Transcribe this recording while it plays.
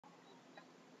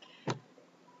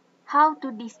how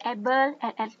to disable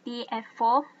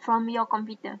LTF4 from your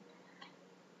computer.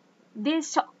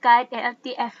 This shortcut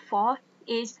LTF4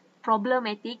 is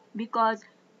problematic because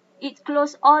it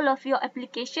closes all of your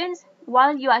applications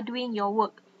while you are doing your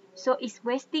work. So it's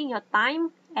wasting your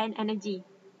time and energy.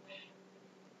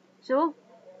 So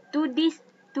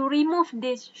to remove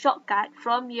this shortcut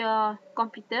from your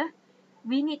computer,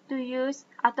 we need to use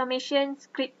automation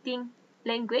scripting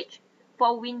language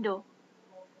for Windows.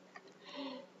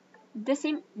 The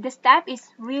step is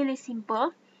really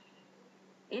simple.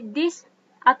 This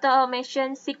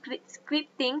automation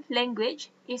scripting language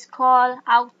is called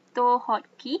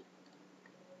AutoHotkey.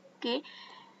 Okay,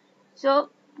 so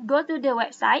go to the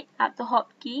website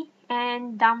AutoHotkey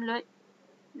and download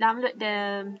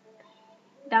the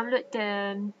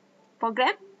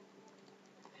program.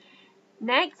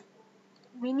 Next,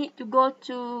 we need to go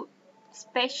to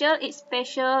special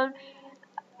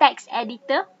text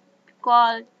editor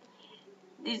called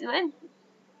this one.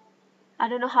 I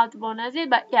don't know how to pronounce it,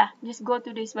 but yeah, just go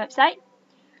to this website.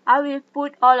 I will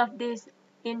put all of this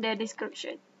in the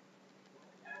description.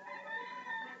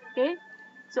 Okay,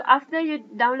 so after you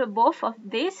download both of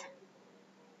this,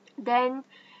 then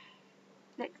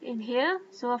let's in here.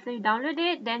 So after you download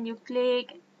it, then you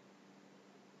click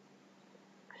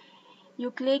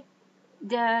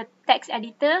the text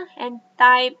editor and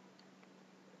type.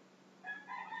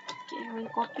 Okay, I will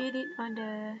copy it on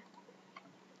the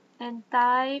and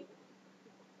type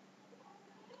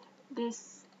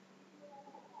this.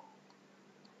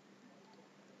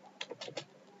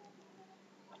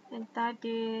 And type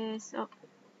this. Oh,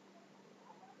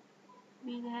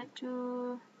 we had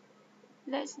to.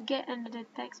 Let's get another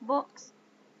text box.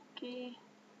 Okay.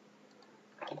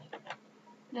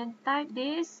 Then type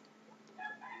this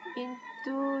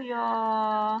into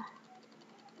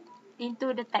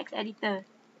the text editor.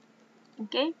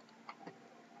 Okay.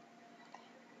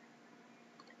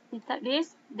 You type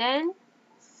this, then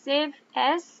save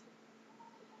as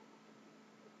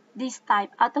this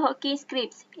type AutoHotkey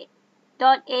scripts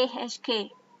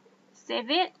 .ahk. Save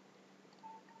it,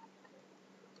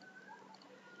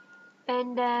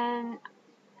 and then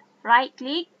right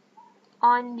click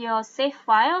on your save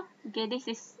file. Okay, this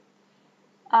is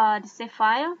the save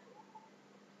file,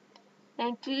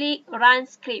 and click run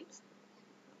scripts.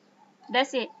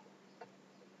 That's it.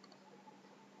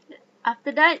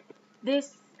 After that,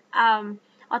 this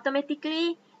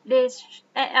automatically this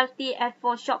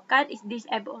LTF4 shortcut is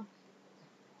disabled.